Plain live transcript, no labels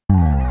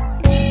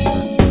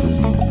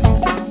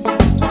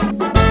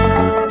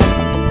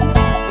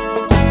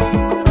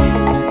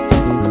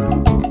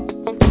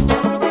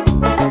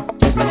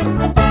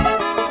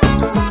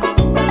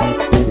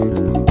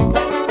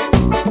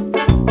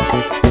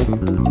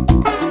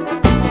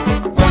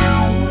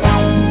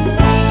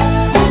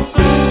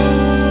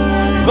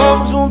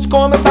Vamos juntos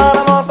começar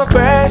a nossa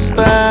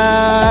festa.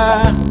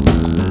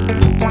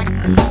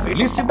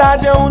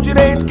 Felicidade é um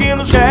direito que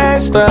nos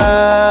resta.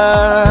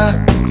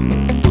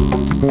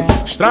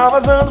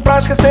 Extravasando pra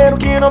esquecer o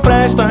que não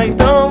presta.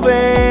 Então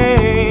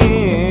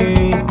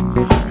vem,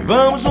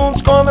 vamos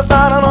juntos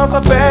começar a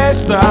nossa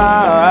festa.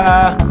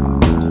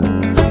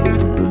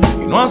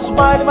 E nosso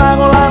baile vai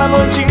rolar a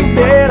noite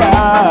inteira.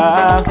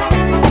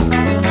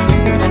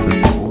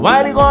 O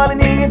baile rola e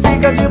ninguém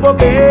fica de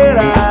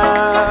bobeira.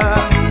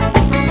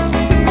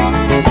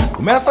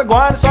 Começa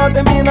agora e só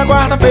termina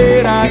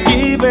quarta-feira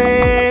que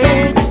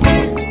vem.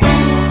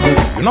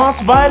 E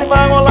nosso baile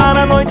vai rolar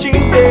a noite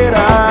inteira.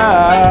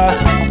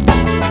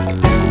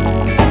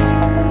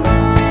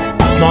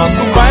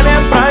 Nosso baile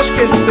é pra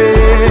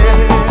esquecer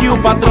que o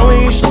patrão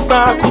enche o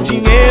saco, o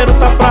dinheiro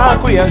tá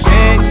fraco e a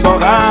gente só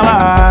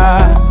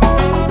rala.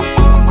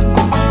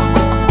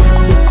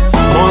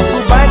 Nosso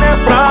baile é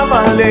pra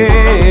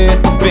valer,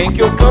 vem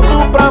que eu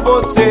canto pra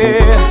você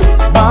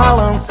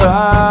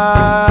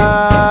balançar.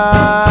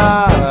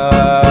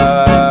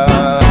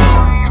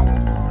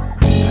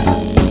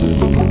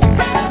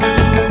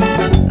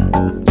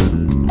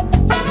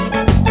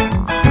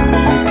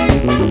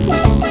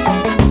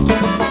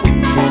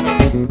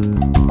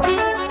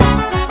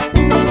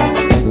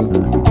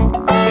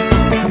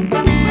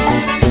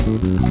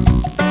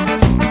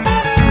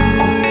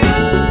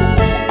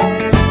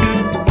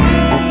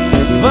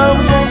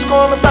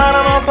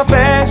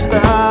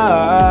 Festa.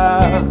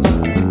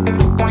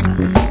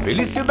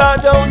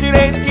 Felicidade é um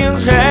direito que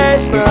nos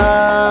resta.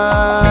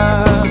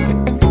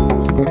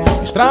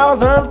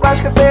 Extravasando pra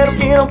esquecer o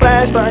que não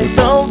presta.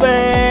 Então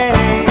vem,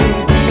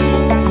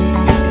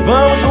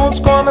 vamos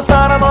juntos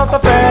começar a nossa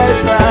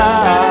festa.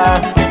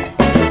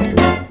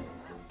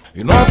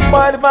 E nosso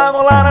baile vai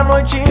rolar a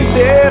noite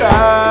inteira.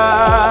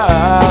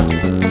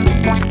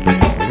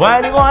 O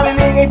baile rola e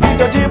ninguém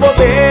fica de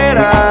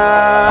bobeira.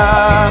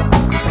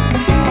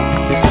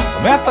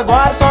 Começa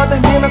agora e só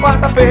termina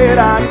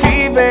quarta-feira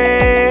que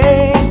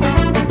vem.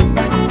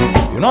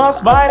 E o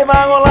nosso baile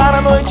vai rolar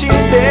a noite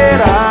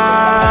inteira.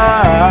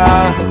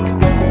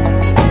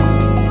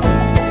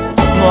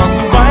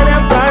 Nosso baile é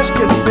pra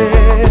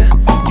esquecer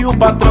que o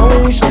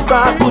patrão enche o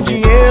saco, o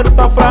dinheiro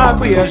tá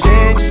fraco e a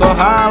gente só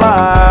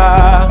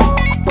rala.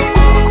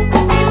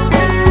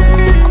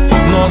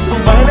 Nosso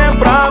baile é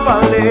pra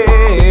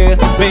valer,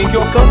 vem que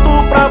eu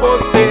canto pra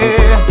você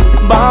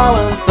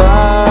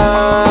balançar.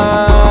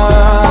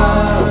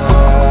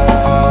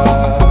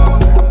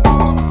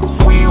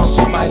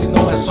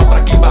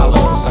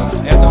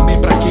 É também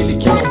pra aquele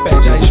que não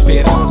perde a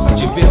esperança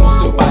de ver no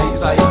seu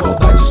país a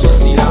igualdade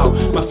social,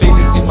 uma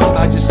feliz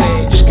igualdade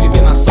sem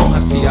discriminação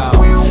racial.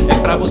 É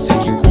pra você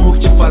que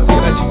curte fazer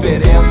a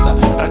diferença,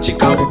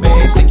 praticar o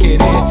bem sem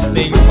querer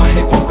nenhuma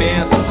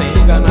recompensa, sem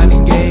enganar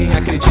ninguém,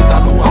 acredita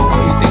no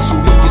amor e tem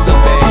swing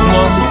também.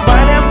 Nosso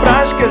baile é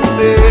pra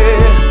esquecer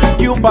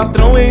que o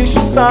patrão enche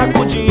o saco,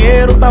 o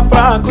dinheiro tá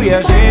fraco e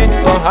a gente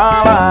só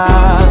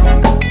rala.